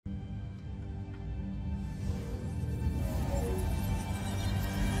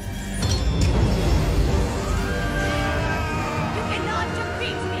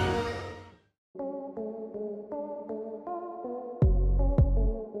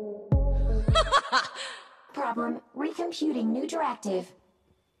Problem. Recomputing new directive.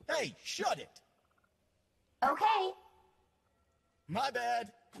 Hey, shut it! Okay. My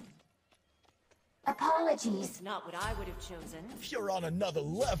bad. Apologies. Not what I would have chosen. You're on another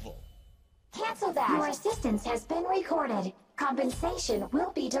level. Cancel that. Your assistance has been recorded. Compensation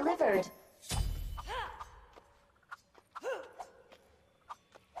will be delivered.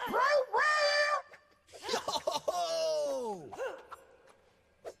 Woo woo! Yo!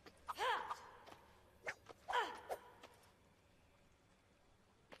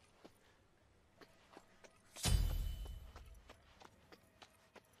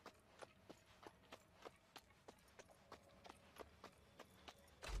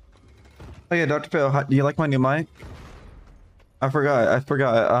 Oh yeah, Dr. Phil, do you like my new mic? I forgot.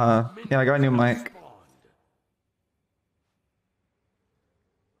 Yeah, I got a new mic.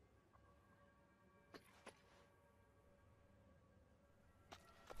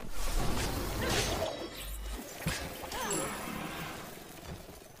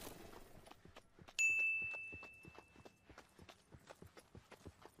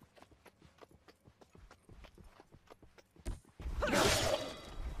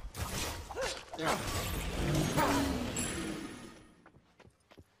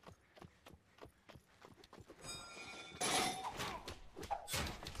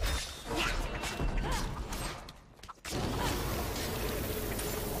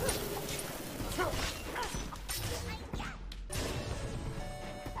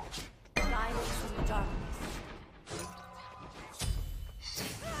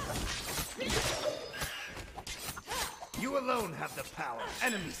 You alone have the power.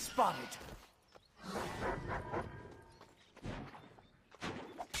 Enemy spotted.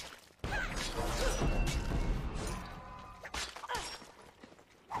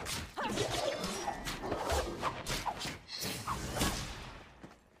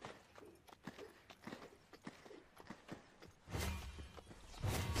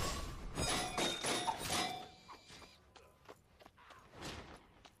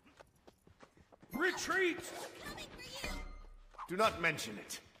 Retreat! Do not mention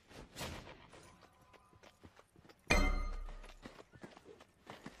it.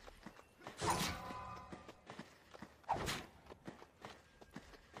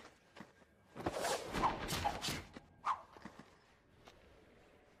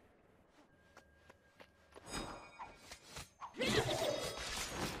 Middle.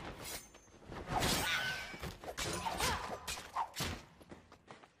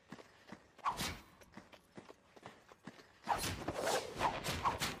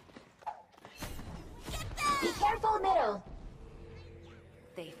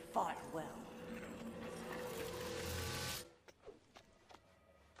 They fought well.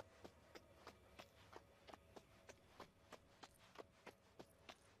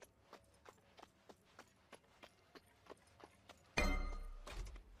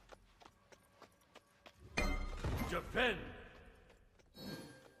 Defend!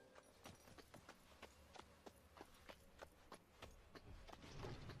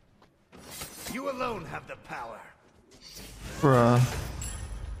 You alone have the power. Bruh.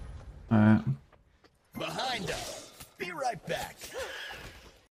 Alright. Behind us. Be right back.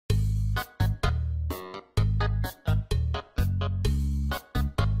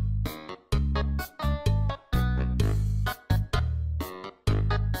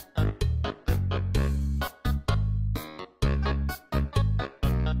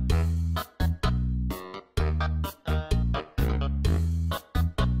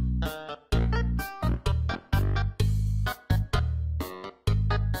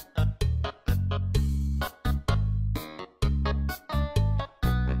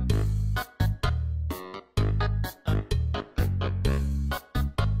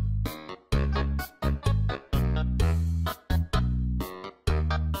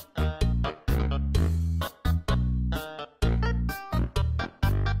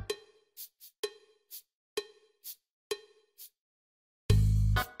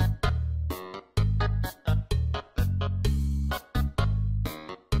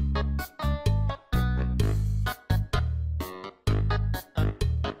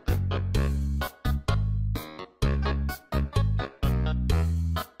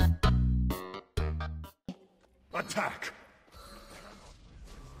 Attack!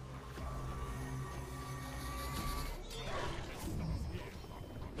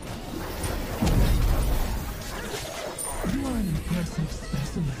 You are an impressive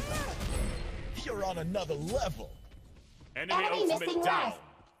specimen. You're on another level. Enemy missing down.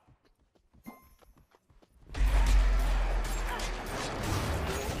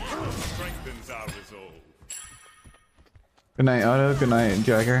 Strengthens our resolve. Good night, Auto. Good night,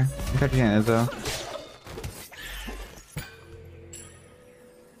 Jagger. I'm catching it, Izzo.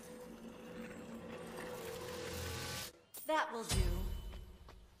 That will do.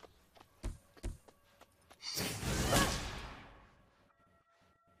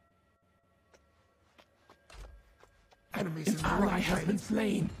 Enemies An in the ally right has lane. been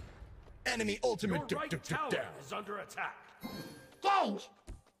slain. Enemy ultimate Your right tower down. is under attack. Gank!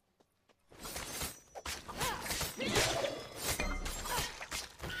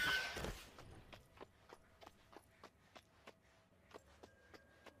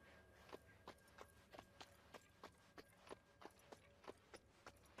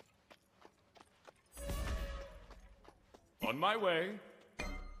 On my way.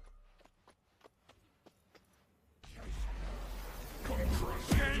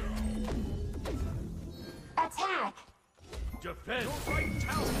 Attack! Defend. Your right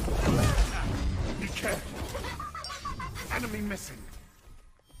tower. Be careful. Enemy missing.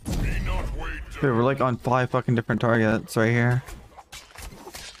 Dude, we're like on 5 fucking different targets right here.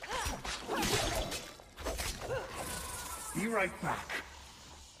 Be right back.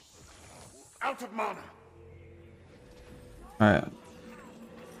 Out of mana. Alright.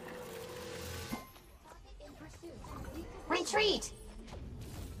 Retreat!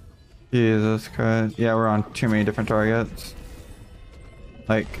 Jesus Christ. Yeah, we're on too many different targets.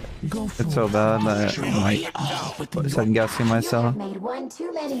 Like, Go it's so bad that I'm like second guessing You myself. have made one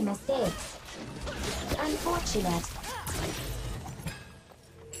too many mistakes. Unfortunate.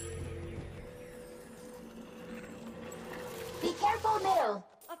 Be careful, middle.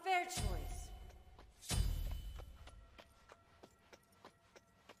 A fair choice.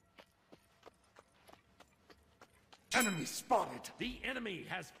 Enemy spotted. The enemy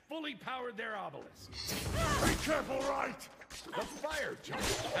has fully powered their obelisk. Be careful, right. The fire giant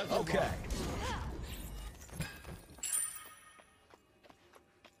has okay.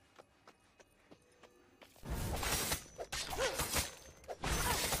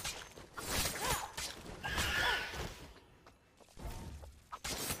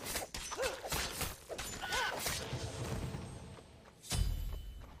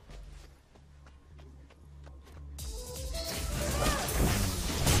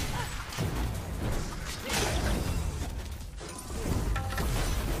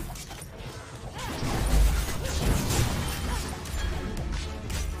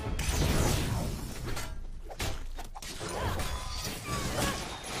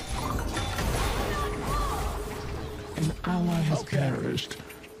 An ally has perished.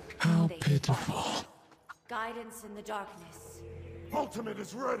 How They pitiful. fought. Guidance in the darkness. Ultimate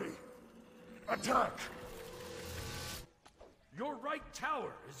is ready. Attack. Your right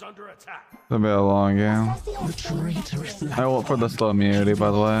tower is under attack. It's a bit of a long game. The traitors I vote for the slow immunity,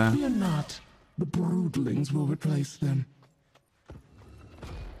 by the way. Fear not. The broodlings will replace them.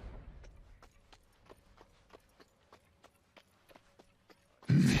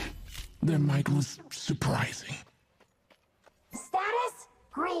 Their might was surprising. Status?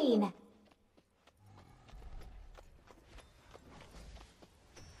 Green.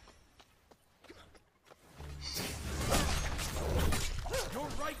 Your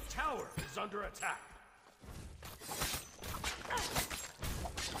right tower is under attack.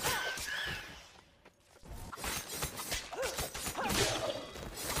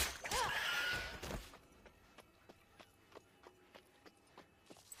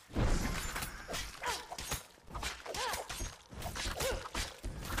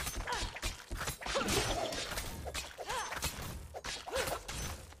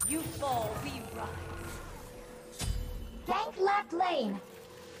 You fall, we rise. Gank left lane.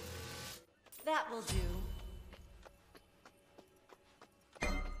 That will do.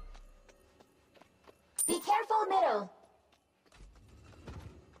 Be careful, middle.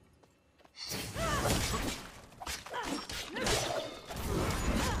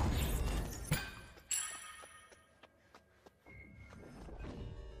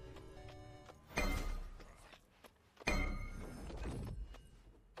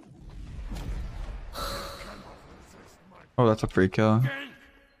 Oh, that's a free kill.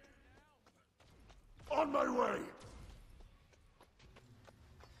 On my way.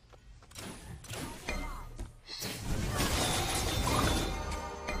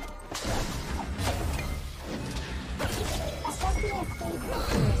 Assessing escape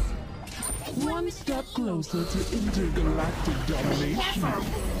vectors. One step closer to intergalactic domination.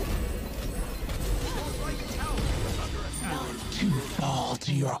 To fall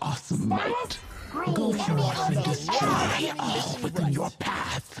to your awesome might. Status? Green. Go Enemy forth and closing. destroy all within your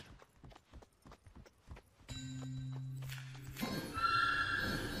path.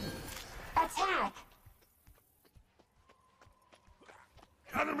 Attack.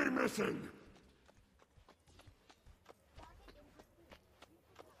 Enemy missing.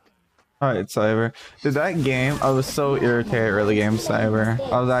 Alright, Cyber. Dude, that game, I was so irritated early game, Cyber.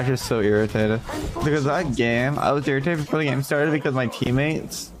 I was actually so irritated. Because that game, I was irritated before the game started because my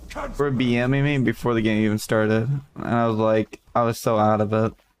teammates were BMing me before the game even started. And I was like, I was so out of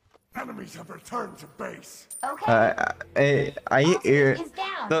it. Enemies have returned to base. Okay. I hear Is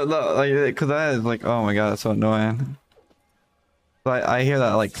down. like, cause that is like, oh my god, that's so annoying. But I hear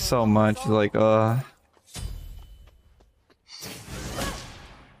that like so much, like,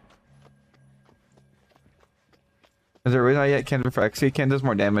 Is there a reason I get Ken for XC? Ken does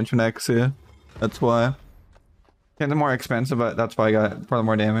more damage than XC. That's why. Ken's more expensive, but that's why I got it, for the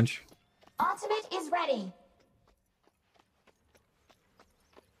more damage. Ultimate is ready.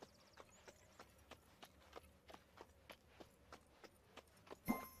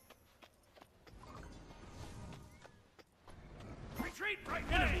 Retreat right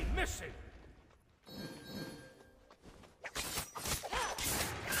now. Enemy missing.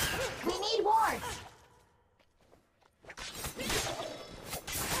 We need wards.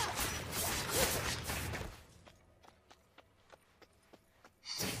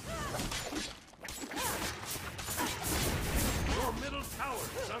 Your middle tower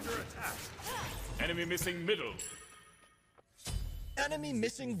is under attack. Enemy missing middle. Enemy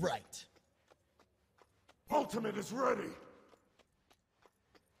missing right. Ultimate is ready.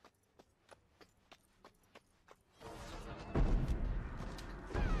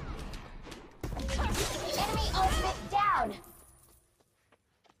 Enemy ultimate down.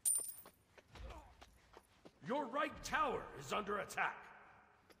 Your right tower is under attack.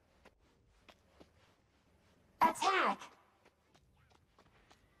 Attack.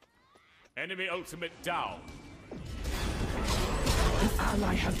 Enemy ultimate down. An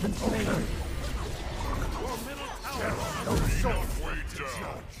ally has been slain. Your middle tower is under attack. Way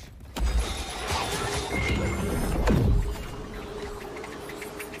down.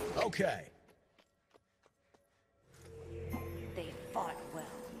 Okay. They fought well.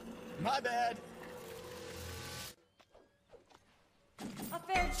 My bad. A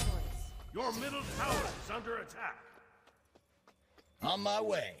fair choice. Your middle tower is under attack. On my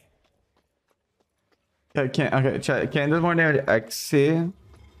way. Okay, Ken does more damage to XC.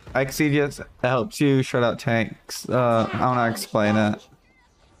 XC just helps you shut out tanks. I don't know how to explain it.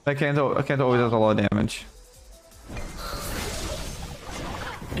 But Ken's always does a lot of damage.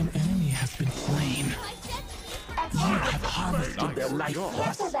 An enemy has been slain. You have harvested their life force.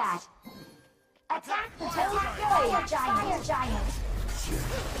 Cancel that. Attack the fire giant.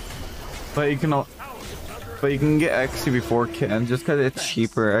 But you can get XC before Ken just because it's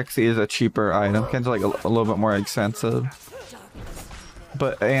cheaper. XC is a cheaper item. Ken's like a little bit more expensive.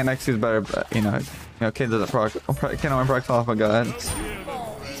 But and XC is better. But you know, Ken doesn't proc. Ken only procs off of gods.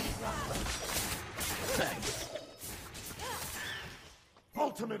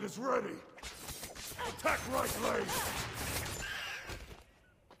 Ultimate is ready. Attack right lane.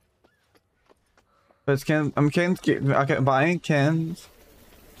 But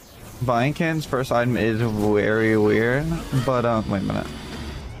buying Ken's first item is very weird. But wait a minute,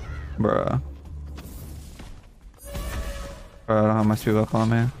 bruh. I don't have my speed up on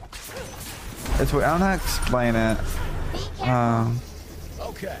me. It's weird. I don't know how to explain it.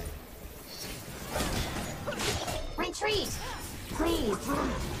 Okay. Retreat. Please.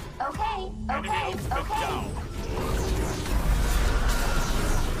 Okay.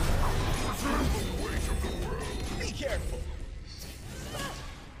 Be careful.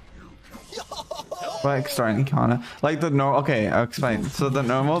 Like starting Katana, like the normal. Okay, I'll explain. So the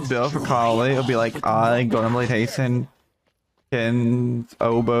normal build for Kali, it'll be like I Golden Blade Hastened, Ken's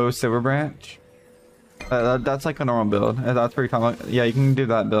Oboe Silverbranch. That's like a normal build. That's pretty common. Yeah, you can do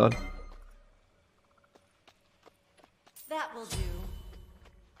that build. That will do.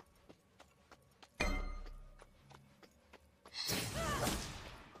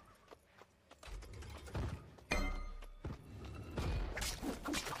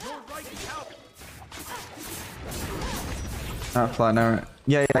 Your right tower. Not flat no.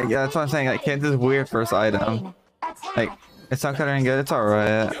 Yeah. That's what I'm saying. Like Ken's is weird first item. Attack. Like it's not cutting good. It's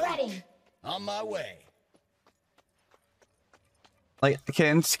alright. Ready. On my way. Like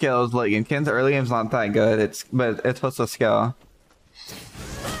Ken's skills, like in Ken's early game's not that good. But it's supposed to scale.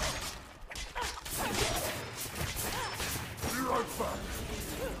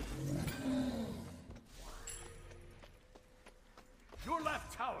 Your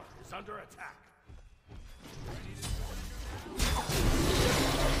left tower is under attack.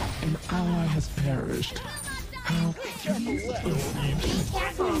 An ally has perished. How Be careful.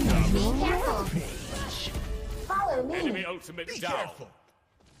 Follow me. Enemy ultimate Be down. careful.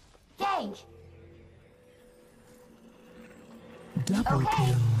 Gank. Double Okay.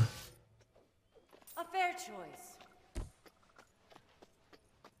 kill. A fair choice.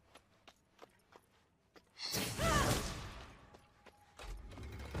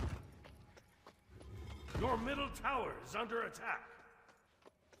 Your middle tower is under attack.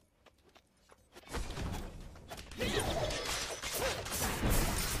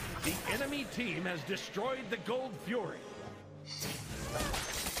 The enemy team has destroyed the Gold Fury.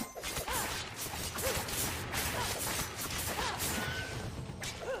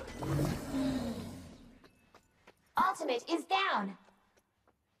 Ultimate is down.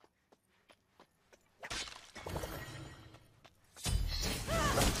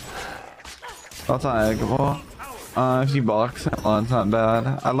 That's not eggable. If you box it, well, it's not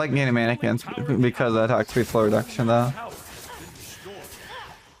bad. I like getting mannequins because of attack speed flow reduction though. Tower has been destroyed.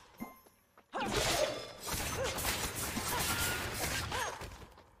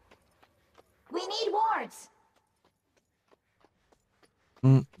 We need wards.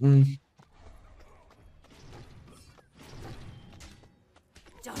 Mm-mm.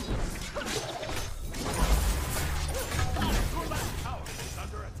 Your left tower is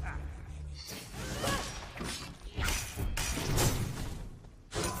under attack.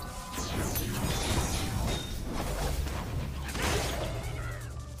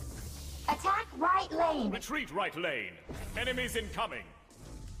 Attack right lane. Retreat right lane. Enemies incoming.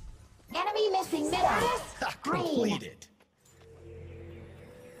 Enemy missing middle. Green. Completed.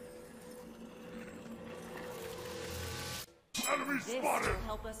 Enemy This spotted. will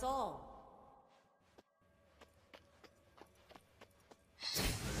help us all.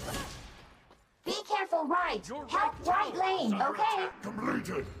 Be careful right. Your Help right right tower is lane, under okay? attack.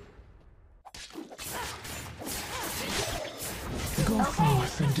 Completed. Go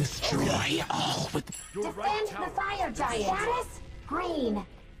forth and destroy all with Your right Defend tower. the fire giant. Status green.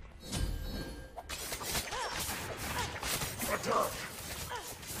 Attack.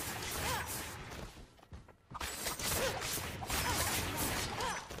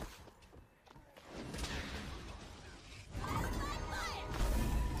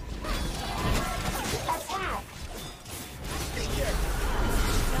 Attack.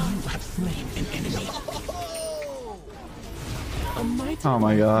 you have slain an enemy. A mighty Oh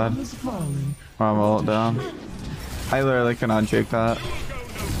my god. has fallen. I'm all down. I literally cannot jake that.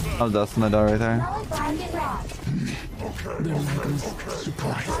 I was dusting the door right there. Nullified and rocked. The legless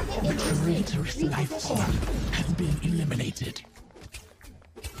surprise. The traitorous life form has been eliminated.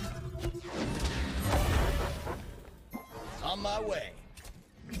 On my way.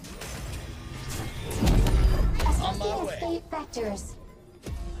 Assessing my way. escape vectors.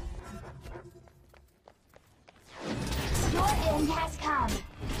 Your end has come.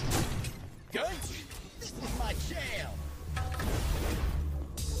 Good. This is my jam.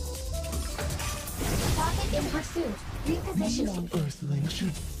 Target in pursuit. Repositioning. Earthling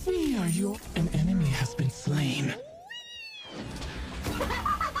should fear you. An enemy has been slain.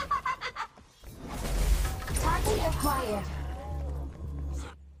 Target acquired.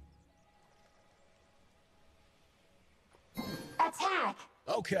 Attack.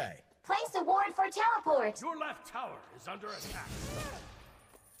 Okay. Place a ward for teleport. Your left tower is under attack.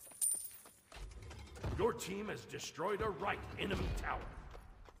 Your team has destroyed a right enemy tower.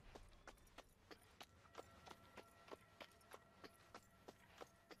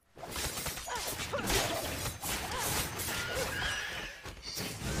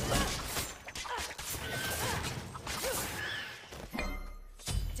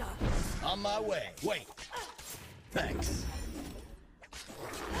 On my way. Wait. Thanks.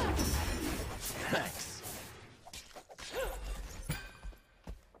 Thanks.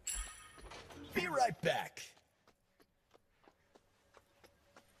 Be right back.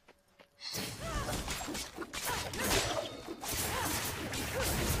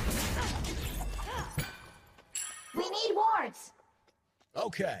 We need wards.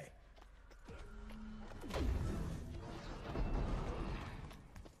 Okay.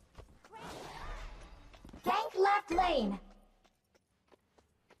 Gank left lane.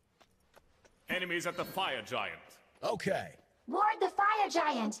 Enemies at the fire giant. Okay. Ward the fire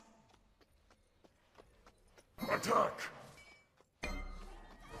giant. Attack.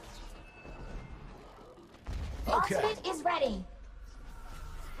 Okay. Ultimate is ready.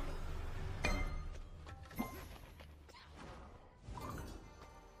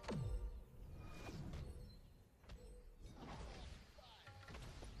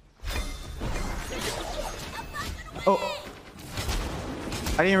 Oh.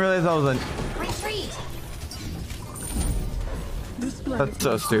 I didn't realize that was a... Retreat. This That's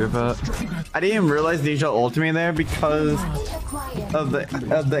so stupid. I didn't even realize Ninja ulted me there because of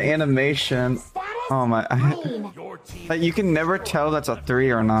the animation. Oh my! Like you can never tell that's a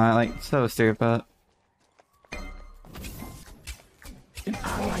 3 or not. Like so stupid.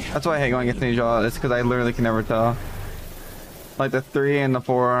 That's why I hate going against Ninja. It's because I literally can never tell. Like the 3 and the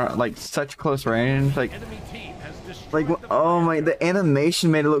 4 are like such close range. Like oh my! The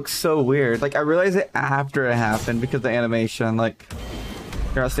animation made it look so weird. Like I realized it after it happened because the animation. Like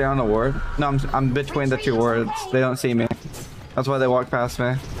here, I'll stay on the ward. No, I'm between the 2 wards. They don't see me. That's why they walk past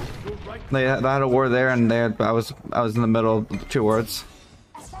me. They had a ward there, and I was in the middle of the 2 wards.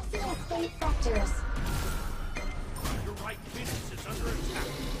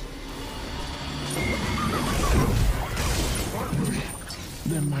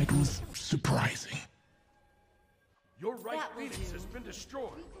 Their might was surprising. Your right Phoenix has been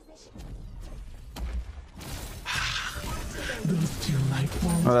destroyed. Those 2 life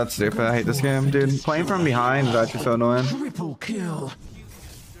forms. Oh, that's stupid. I hate this game, dude. Playing from behind is actually so annoying. Triple kill.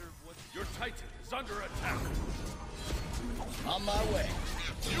 Your Titan is under attack. On my way.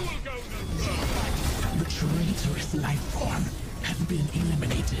 You will go no further. The traitorous life form has been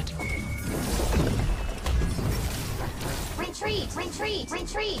eliminated. Retreat! Retreat!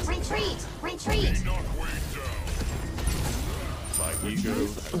 Retreat! Retreat! Retreat! Not way down. My ego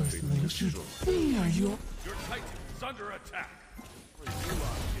has been destroyed. Fear your Your Titan is under attack.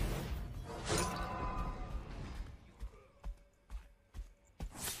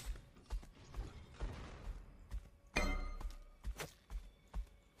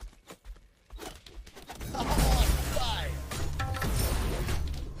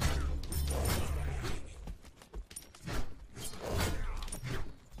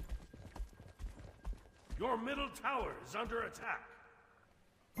 Your middle tower is under attack.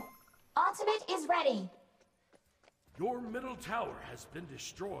 Ultimate is ready. Your middle tower has been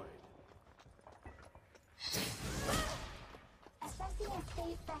destroyed. Assessing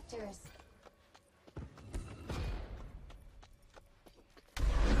escape vectors.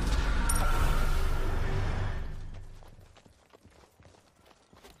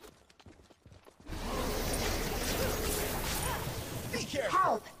 Be careful.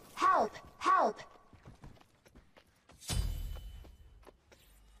 Help! Help! Help!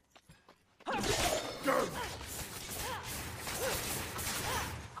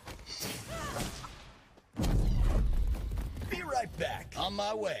 Be right back. On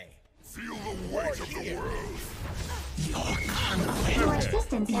my way. Feel the weight of the world. Your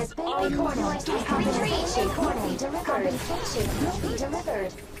assistance has been recorded. Compensation will be delivered. Compensation will be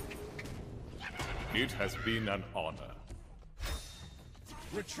delivered. It has been an honor.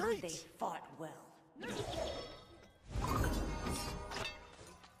 They Retreat. fought well.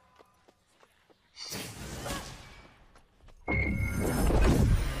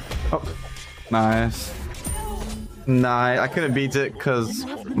 Oh, nice. Nice. I couldn't beat it because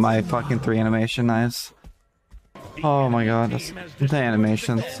my fucking 3 animation. Nice. Oh my god, the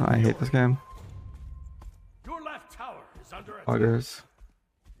animations. I hate this game. Your left tower is under attack. Buggers.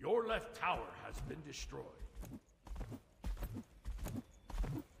 Your left tower has been destroyed.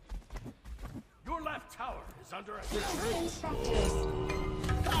 Your left tower is under attack. Escape vectors.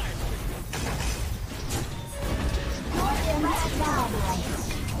 Your left tower.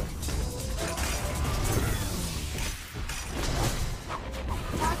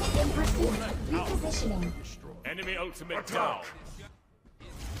 Target in pursuit. Repositioning. Enemy ultimate down.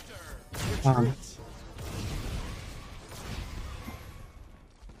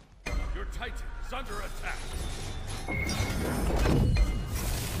 Your Titan is under attack.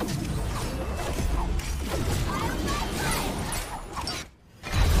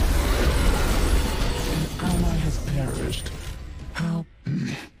 ally has perished. How?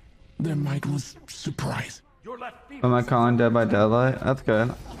 Their might was surprised. Your left Phoenix. Am I calling Dead by Daylight? That's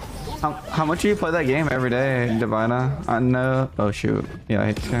good. How much do you play that game every day, Divina? I know. Oh shoot. Yeah, I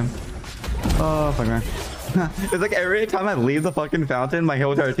hate this game. Oh fuck man. It's like every time I leave the fucking fountain, my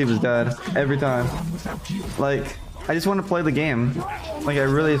whole entire team is dead. Every time. Like, I just want to play the game. Like, I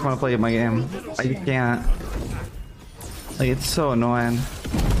really just want to play my game. I just can't. Like, it's so annoying.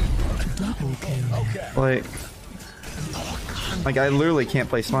 Like I literally can't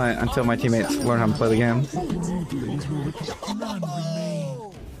play Smite until my teammates learn how to play the game. None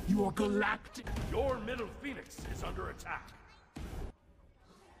remain. Your galactic. Your middle Phoenix is under attack.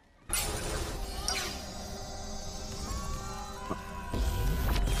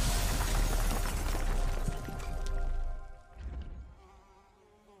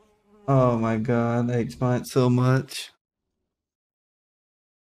 Oh my god, I hate Smite so much.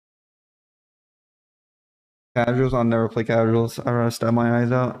 Casuals, I'll never play casuals. I'd rather stab my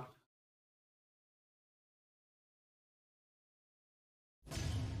eyes out.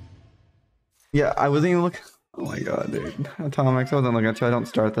 Yeah, I wasn't even looking. Oh my god, dude. Atomics, I wasn't looking at chat. Don't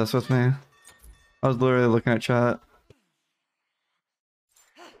start this with me. I was literally looking at chat.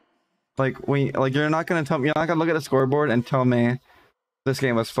 Like, you're not gonna tell me, you're not gonna look at the scoreboard and tell me this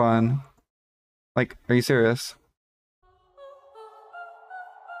game was fun. Like, are you serious?